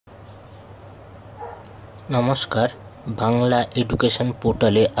নমস্কার, বাংলা এডুকেশন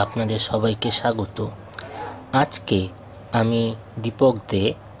পোর্টালে আপনাদের সবাইকে স্বাগত। আজকে আমি দীপক দে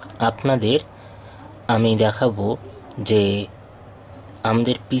আপনাদের দেখাবো যে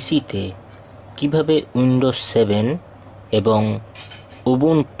আমাদের পিসিতে কিভাবে উইন্ডোজ 7 এবং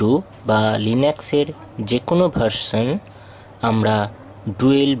উবুন্টু বা লিনাক্সের যে কোনো ভার্সন আমরা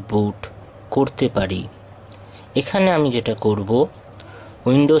ডুয়েল বুট করতে পারি। এখানে আমি যেটা করব,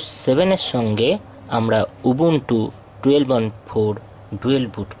 উইন্ডোজ 7-এর সঙ্গে আমরা উবুন্টু 12.4 ডুয়েল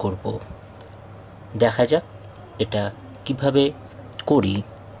বুট করব। দেখা যাক এটা কিভাবে করি।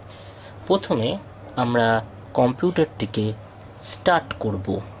 প্রথমে আমরা কম্পিউটারটিকে স্টার্ট করব।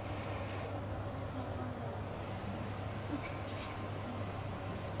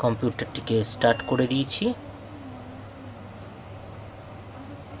 কম্পিউটারটিকে স্টার্ট করে দিয়েছি।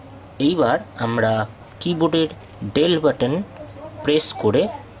 এইবার আমরা কিবোর্ডের ডেল বাটন প্রেস করে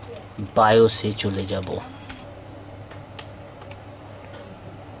বায়োসে চলে যাব।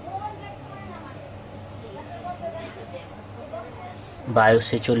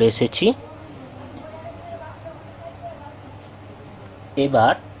 বায়োসে চলে এসেছি।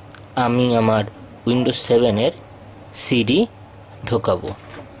 এবার আমি আমার উইন্ডোজ 7-এর সিডি ঢোকাবো।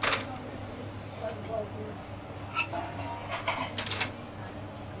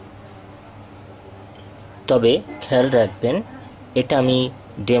 তবে খেয়াল রাখবেন, এটা আমি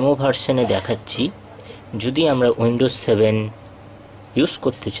ডেমো ভার্সনে দেখাচ্ছি। যদি আমরা উইন্ডোজ 7 ইউজ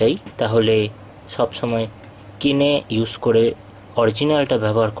করতে চাই তাহলে সবসময় কিনে ইউজ করে অরিজিনালটা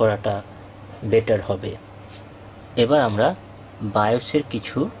ব্যবহার করাটা বেটার হবে। এবার আমরা বায়োসের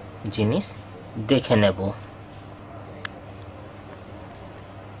কিছু জিনিস দেখে নেব।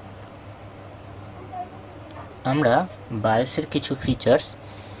 আমরা বায়োসের কিছু ফিচার্স,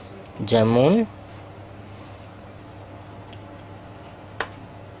 যেমন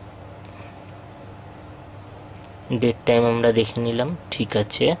ডেট টাইম আমরা দেখে নিলাম, ঠিক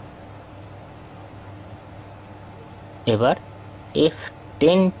আছে। এবার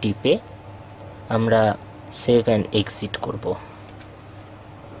F10 টিপে আমরা সেভ অ্যান্ড এক্সিট করব।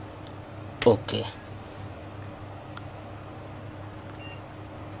 ওকে।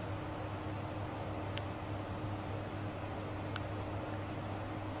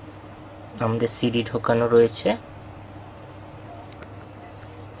 আমাদের সিডি ঢোকানো রয়েছে।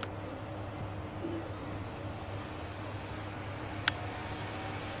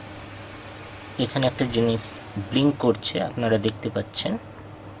 এখানে একটা জিনিস ব্লিঙ্ক করছে, আপনারা দেখতে পাচ্ছেন।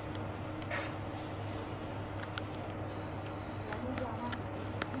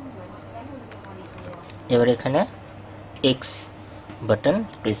 এবার এখানে এক্স বাটন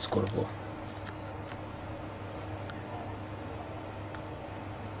প্রেস করব।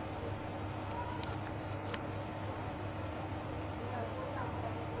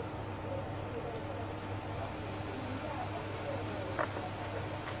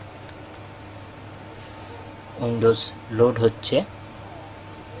 উইন্ডোজ লোড হচ্ছে।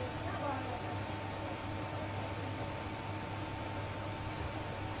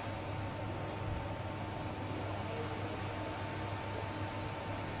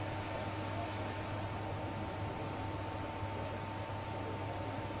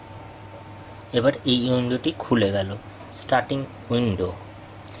 এবার এই উইন্ডোটি খুলে গেল, স্টার্টিং উইন্ডো।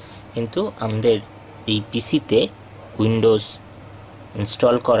 কিন্তু আমাদের এই পিসিতে উইন্ডোজ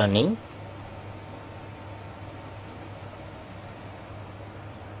ইনস্টল করা নেই।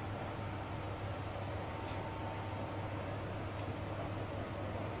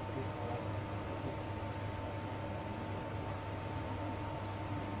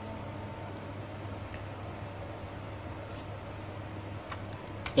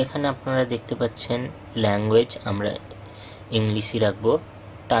 এখানে আপনারা দেখতে পাচ্ছেন ল্যাঙ্গুয়েজ আমরা ইংলিশই রাখবো।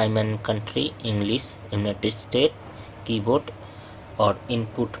 Time and country English, United state, keyboard or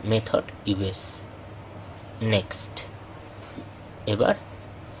input method US. Next. এবার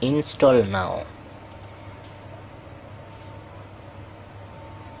ইনস্টল নাও।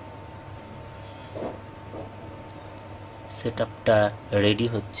 সেটআপটা রেডি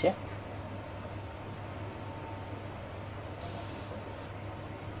হচ্ছে।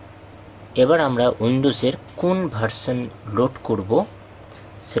 এবার আমরা উইন্ডোজের কোন ভার্সন লোড করব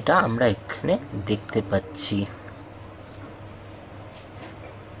সেটা আমরা এখানে দেখতে পাচ্ছি।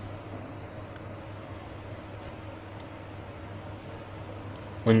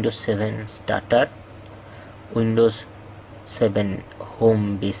 Windows 7 starter, Windows 7 home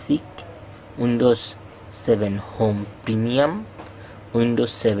basic, Windows 7 home premium,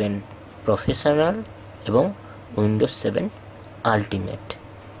 Windows 7 professional এবং উইন্ডোজ 7 আলটিমেট।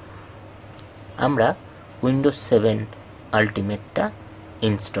 আমরা উইন্ডোজ 7 আলটিমেটটা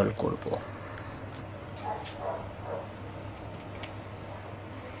ইনস্টল করব।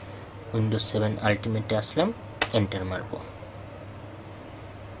 উইন্ডোজ 7 আলটিমেটে আসলাম, এন্টার মারব।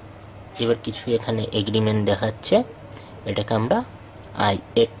 এবার কিছু এখানে এগ্রিমেন্ট দেখাচ্ছে, এটাকে আমরা I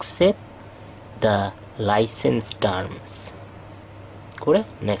accept the licence terms করে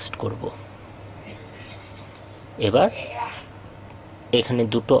নেক্সট করব। এবার এখানে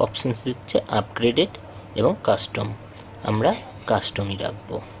দুটো অপশানস দিচ্ছে, আপগ্রেডেড এবং কাস্টম। আমরা কাস্টমই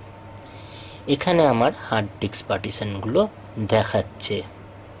রাখবো। এখানে আমার হার্ড ডিস্ক পার্টিশনগুলো দেখাচ্ছে।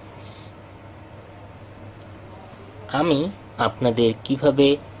 আমি আপনাদের কিভাবে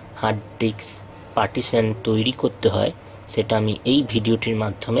হার্ড ডিস্ক পার্টিশন তৈরি করতে হয় সেটা আমি এই ভিডিওটির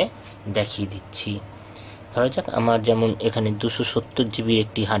মাধ্যমে দেখিয়ে দিচ্ছি। ধরা যাক আমার যেমন এখানে 270 জিবির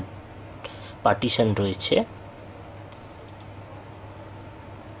একটি হার্ড পার্টিশন রয়েছে,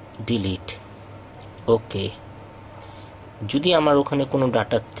 ডিলিট, ওকে। যদি আমার ওখানে কোনো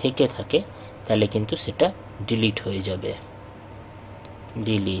ডাটা থেকে থাকে তাহলে কিন্তু সেটা ডিলিট হয়ে যাবে,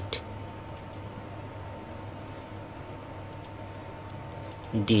 ডিলিট,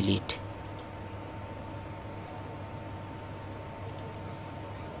 ডিলিট,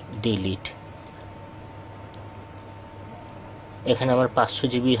 ডিলিট। এখানে আমার 500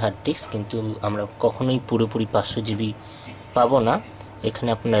 জিবি হার্ড ডিস্ক, কিন্তু আমরা কখনোই পুরোপুরি 500 জিবি পাবো না। এখানে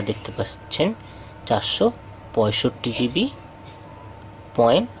আপনারা দেখতে পাচ্ছেন 465 জিবি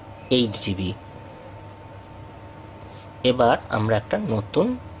 0.8 জিবি। এবার আমরা একটা নতুন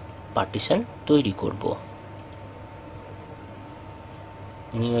পার্টিশন তৈরি করব।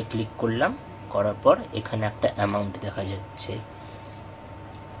 নিউয়ে ক্লিক করলাম, করার পর এখানে একটা অ্যামাউন্ট দেখা যাচ্ছে।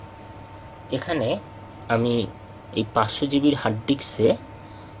 এখানে আমি এই 500 জিবির হার্ড ডিস্কে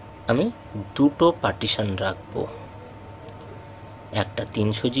আমি দুটো পার্টিশন রাখবো, একটা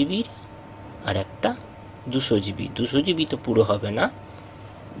 300 জিবির আর একটা 200 জিবি। 200 জিবি তো পুরো হবে না,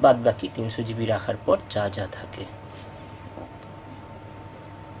 বাদ বাকি 300 জিবি রাখার পর যা যা থাকে।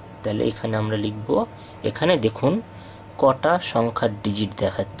 তাহলে এখানে আমরা লিখব, এখানে দেখুন কটা সংখ্যার ডিজিট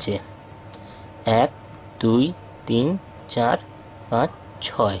দেখাচ্ছে, 1 2 3 4 5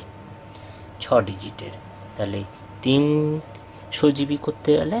 6, 6 ডিজিটের। তাহলে 300 জিবি করতে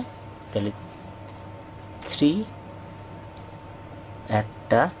গেলে তাহলে 3,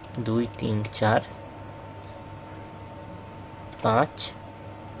 1 2 3 4 5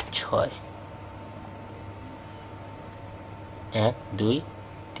 6, 1 2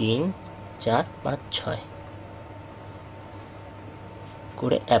 3 4 5 6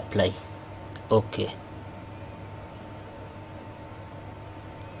 করে অ্যাপ্লাই, ওকে।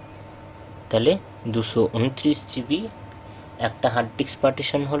 তাহলে 229 জিবি একটা হার্ড ডিস্ক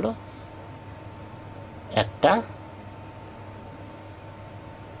পার্টিশন হলো, একটা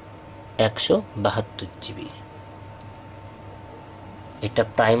 172 জিবি। এটা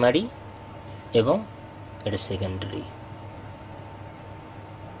প্রাইমারি এবং এটা সেকেন্ডারি।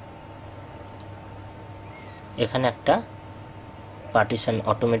 এখানে একটা পার্টিশন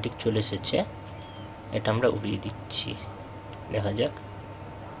অটোমেটিক চলে এসেছে, এটা আমরা উড়িয়ে দিচ্ছি, দেখা যাক।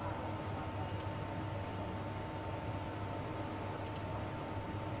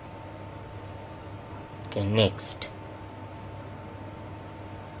 ওকে, নেক্সট।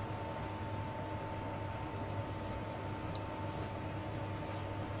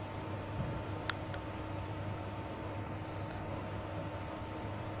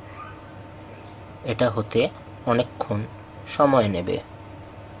 এটা হতে অনেকক্ষণ সময় নেবে।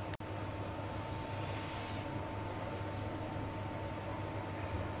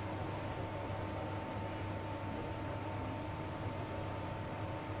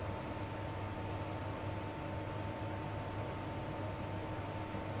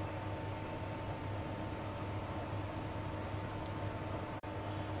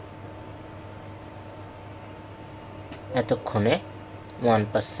 এতক্ষণে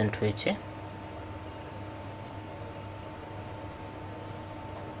 1% হয়েছে।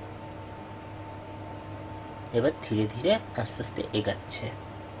 এবার ধীরে ধীরে আস্তে আস্তে এগাচ্ছে।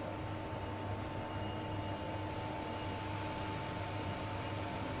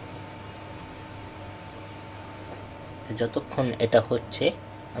 যতক্ষণ এটা হচ্ছে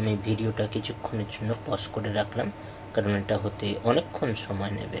আমি ভিডিওটা কিছুক্ষণের জন্য পজ করে রাখলাম, কারণ এটা হতে অনেকক্ষণ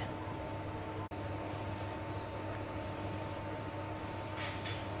সময় নেবে।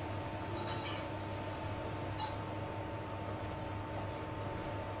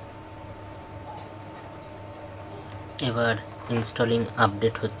 এবার ইনস্টলিং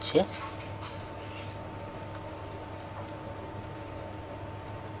আপডেট হচ্ছে।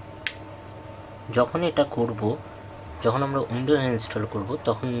 যখন এটা করব, যখন আমরা উইন্ডোজ ইনস্টল করব,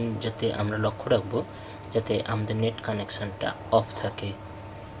 তখন যাতে আমরা লক্ষ্য রাখবো যাতে আমাদের নেট কানেকশানটা অফ থাকে,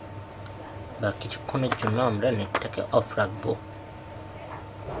 বা কিছুক্ষণের জন্য আমরা নেটটাকে অফ রাখবো।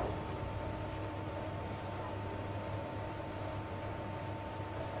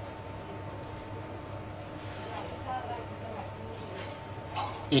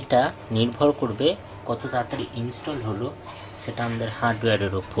 এটা নির্ভর করবে কত তাড়াতাড়ি ইনস্টল হলো সেটা আমাদের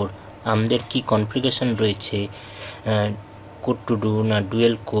হার্ডওয়্যারের ওপর, আমাদের কি কনফিগারেশন রয়েছে, কোর টু ডু না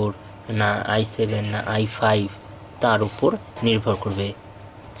ডুয়েল কোর না i7 না i5, তার উপর নির্ভর করবে।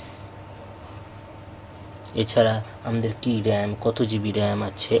 এছাড়া আমাদের কি র্যাম, কত জিবি র্যাম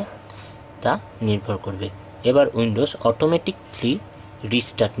আছে তা নির্ভর করবে। এবার উইন্ডোজ অটোমেটিকলি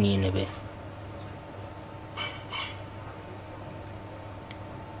রিস্টার্ট নিয়ে নেবে।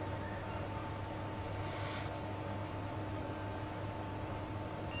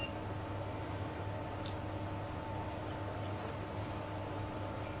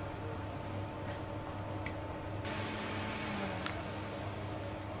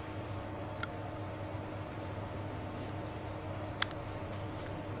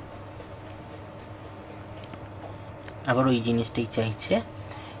 আবার ওই জিনিসটাই চাইছে,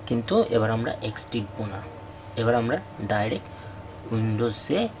 কিন্তু এবার আমরা এক্স টিপবো না, এবার আমরা ডাইরেক্ট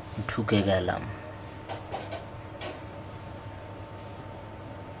উইন্ডোজে ঢুকে গেলাম।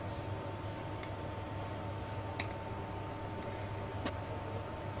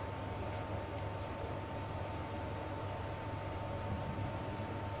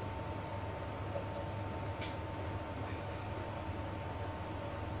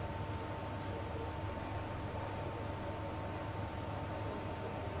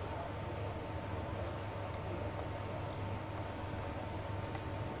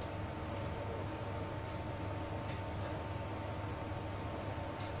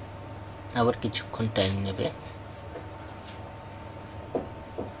 আবার কিছুক্ষণ টাইম নেবে।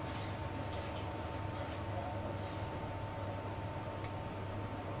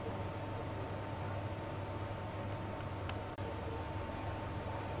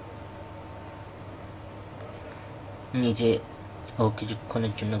 নিজে ও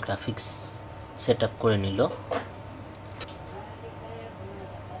কিছুক্ষণের জন্য গ্রাফিক্স সেট আপ করে নিল।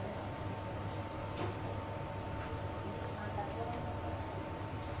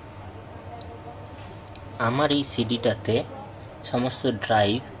 আমার এই সিডিটাতে সমস্ত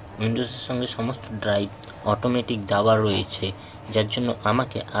ড্রাইভ, উইন্ডোজের সঙ্গে সমস্ত ড্রাইভ অটোমেটিক দেওয়া রয়েছে, যার জন্য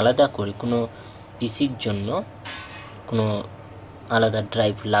আমাকে আলাদা করে কোনো পিসির জন্য কোনো আলাদা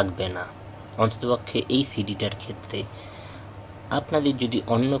ড্রাইভ লাগবে না, অন্ততপক্ষে এই সিডিটার ক্ষেত্রে। আপনাদের যদি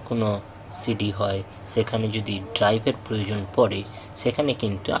অন্য কোনো সিডি হয়, সেখানে যদি ড্রাইভের প্রয়োজন পড়ে, সেখানে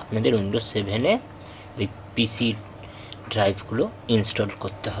কিন্তু আপনাদের উইন্ডোজ 7-এ ওই পিসি ড্রাইভগুলো ইনস্টল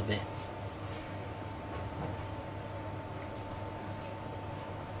করতে হবে।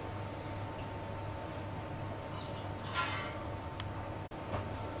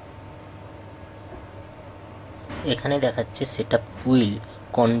 এখানে দেখাচ্ছে setup will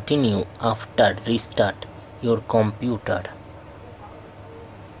continue after restart your computer.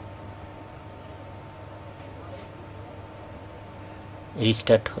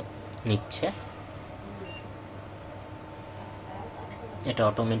 Restart নিচ্ছে, এটা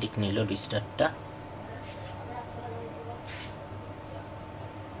অটোমেটিক নিল রিস্টার্টটা।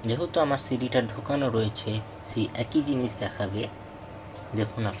 যেহেতু আমার সিডিটা ঢোকানো রয়েছে, সেই একই জিনিস দেখাবে।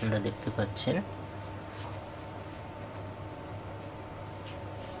 দেখুন, আপনারা দেখতে পাচ্ছেন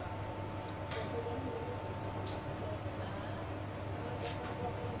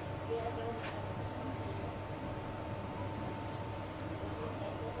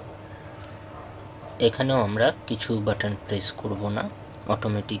এখানেও আমরা কিছু বাটন প্রেস করব না,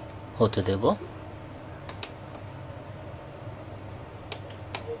 অটোমেটিক হতে দেব।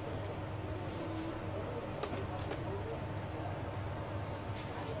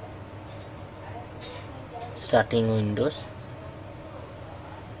 স্টার্টিং উইন্ডোজ,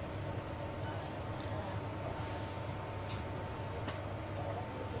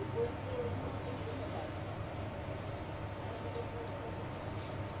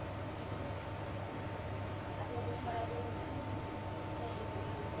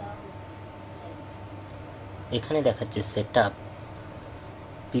 এখানে দেখাচ্ছে setup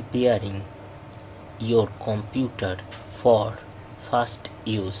preparing your computer for fast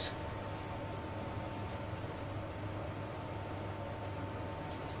use.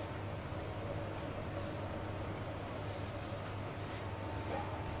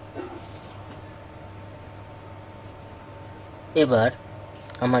 এবার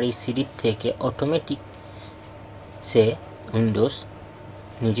আমার এই সিডি থেকে অটোমেটিক সে উইন্ডোজ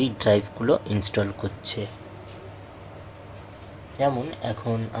নিজেই ড্রাইভগুলো ইনস্টল করছে। যেমন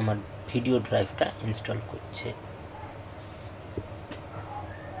এখন আমার ভিডিও ড্রাইভটা ইনস্টল করছে।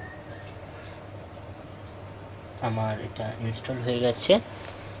 আমার এটা ইনস্টল হয়ে গেছে,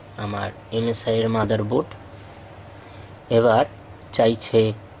 আমার MSI এর মাদারবোর্ড। এবার চাইছে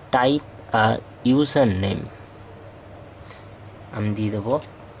টাইপ আ ইউজার নেম, আমি দিয়ে দেবো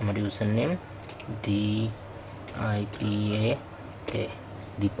আমার ইউজার নেম DIPAK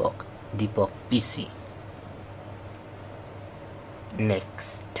দীপক পিসি।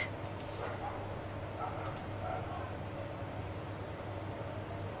 নেক্সট।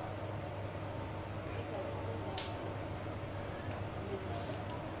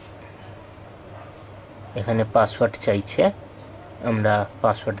 এখানে পাসওয়ার্ড চাইছে, আমরা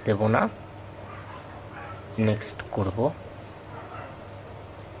পাসওয়ার্ড দেব না, নেক্সট করব।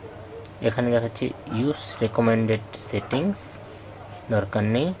 এখানে দেখাচ্ছি ইউজ রেকমেন্ডেড সেটিংস, দরকার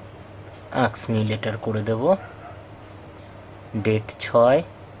নেই, আস্ক মি লেটার করে দেব। ডেট 6।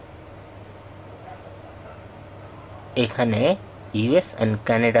 এখানে ইউএস অ্যান্ড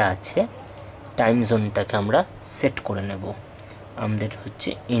কানাডা আছে, টাইম জোনটাকে আমরা সেট করে নেব। আমাদের হচ্ছে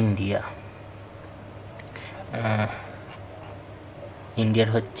ইন্ডিয়া, ইন্ডিয়ার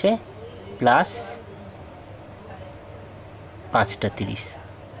হচ্ছে প্লাস 5:30।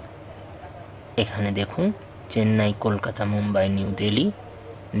 এখানে দেখুন চেন্নাই, কলকাতা, মুম্বাই, নিউ দিল্লি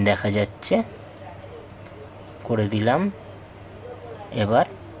দেখা যাচ্ছে, করে দিলাম। এবার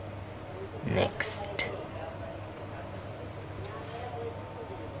নেক্সট।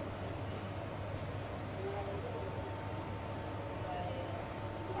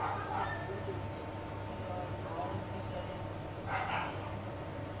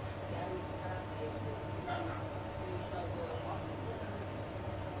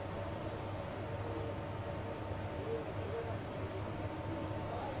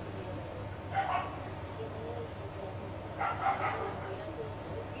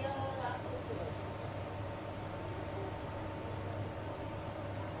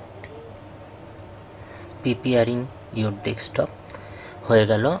 প্রিপেয়ারিং ইউর ডেস্কটপ হয়ে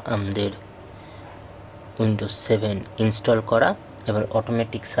গেল আমাদের উইন্ডোজ 7 ইনস্টল করা। এবার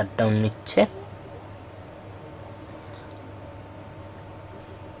অটোমেটিক শাটডাউন নিচ্ছে।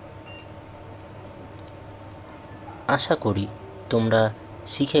 আশা করি তোমরা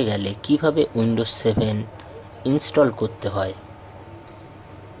শিখে গেলে কিভাবে উইন্ডোজ 7 ইনস্টল করতে হয়।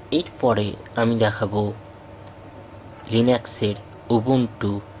 এরপরে আমি দেখাবো লিনাক্সের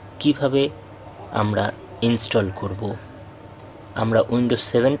উবুন্টু কিভাবে আমরা ইনস্টল করব। আমরা উইন্ডোজ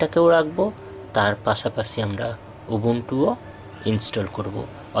 7টাকেও রাখবো, তার পাশাপাশি আমরা উবুন্টুও ইনস্টল করব,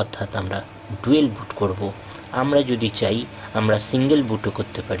 অর্থাৎ আমরা ডুয়েল বুট করব। আমরা যদি চাই আমরা সিঙ্গেল বুটও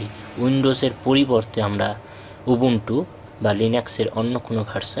করতে পারি। উইন্ডোজের পরিবর্তে আমরা উবুন্টু বা লিনাক্সের অন্য কোনো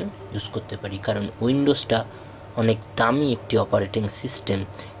ভার্সন ইউজ করতে পারি, কারণ উইন্ডোজটা অনেক দামি একটি অপারেটিং সিস্টেম।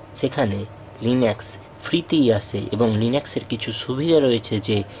 সেখানে লিনাক্স ফ্রিতেই আসে এবং লিনাক্সের কিছু সুবিধা রয়েছে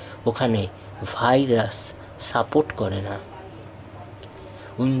যে ওখানে ভাইরাস সাপোর্ট করে না।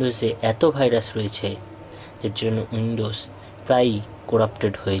 উইন্ডোজে এত ভাইরাস রয়েছে যার জন্য উইন্ডোজ প্রায়ই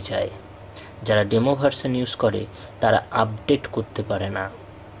করাপ্টেড হয়ে যায়। যারা ডেমো ভার্সন ইউজ করে তারা আপডেট করতে পারে না,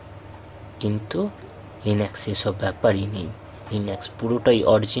 কিন্তু লিনাক্সে এসব ব্যাপারই নেই। লিনাক্স পুরোটাই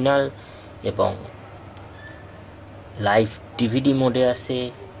অরিজিনাল এবং লাইভ ডিভিডি মোডে আসে,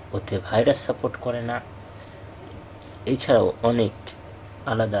 ওতে ভাইরাস সাপোর্ট করে না। এছাড়াও অনেক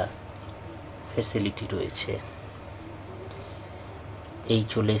আলাদা ফেসিলিটি রয়েছে। এই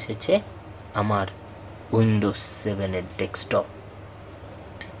চলে এসেছে আমার উইন্ডোজ 7-এর ডেস্কটপ।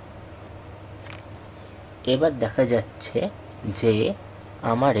 এবার দেখা যাচ্ছে যে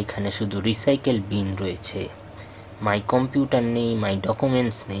আমার এখানে শুধু রিসাইকেল বিন রয়েছে, মাই কম্পিউটার নেই, মাই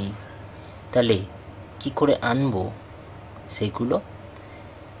ডকুমেন্টস নেই। তাহলে কি করে আনবো সেগুলো?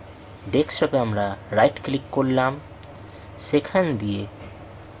 ডেস্কটপে আমরা রাইট ক্লিক করলাম, সেখান দিয়ে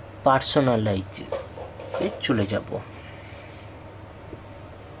পার্সোনালাইজে চলে যাব।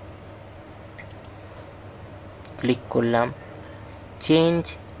 ক্লিক করলাম, চেঞ্জ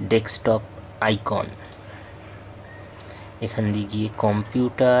ডেস্কটপ আইকন। এখান দিয়ে গিয়ে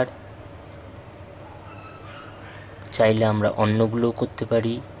কম্পিউটার, চাইলে আমরা অন্যগুলোও করতে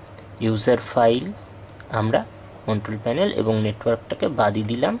পারি। ইউজার ফাইল, আমরা কন্ট্রোল প্যানেল এবং নেটওয়ার্কটাকে বাদই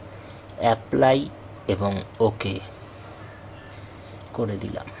দিলাম। অ্যাপ্লাই এবং ওকে করে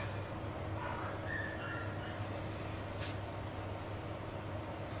দিলাম।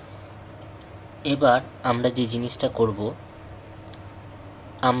 এবার আমরা যে জিনিসটা করব,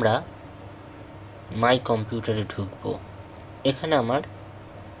 আমরা মাই কম্পিউটারে ঢুকব। এখানে আমার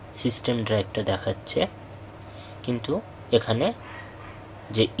সিস্টেম ড্রাইভটা দেখাচ্ছে, কিন্তু এখানে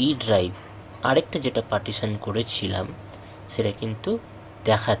যে ই ড্রাইভ আরেকটা যেটা পার্টিশন করেছিলাম সেটা কিন্তু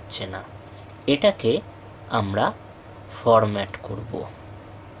দেখাচ্ছে না। এটাকে আমরা ফরম্যাট করব।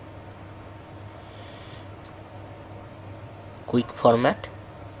 Quick format,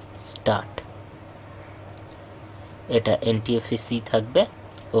 start. এটা NTFS থাকবে,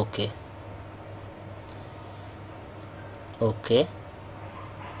 ওকে ওকে।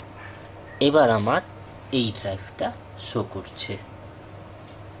 এবার আমার এই ড্রাইভটা শো করছে।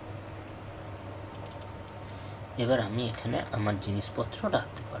 এবার আমি এখানে আমার জিনিসপত্র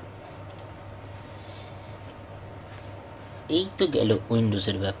রাখতে পারবো। এই তো গেল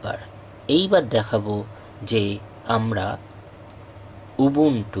উইন্ডোজের ব্যাপার। এইবার দেখাবো যে আমরা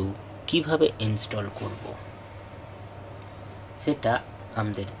উবুন্টু কিভাবে ইনস্টল করব, সেটা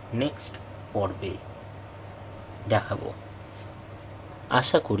আমাদের নেক্সট পর্বে দেখাবো।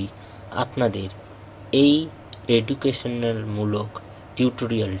 আশা করি আপনাদের এই এডুকেশনালমূলক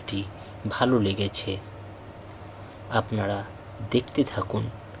টিউটোরিয়ালটি ভালো লেগেছে। আপনারা দেখতে থাকুন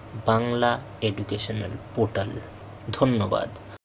বাংলা এডুকেশনাল পোর্টাল। ধন্যবাদ।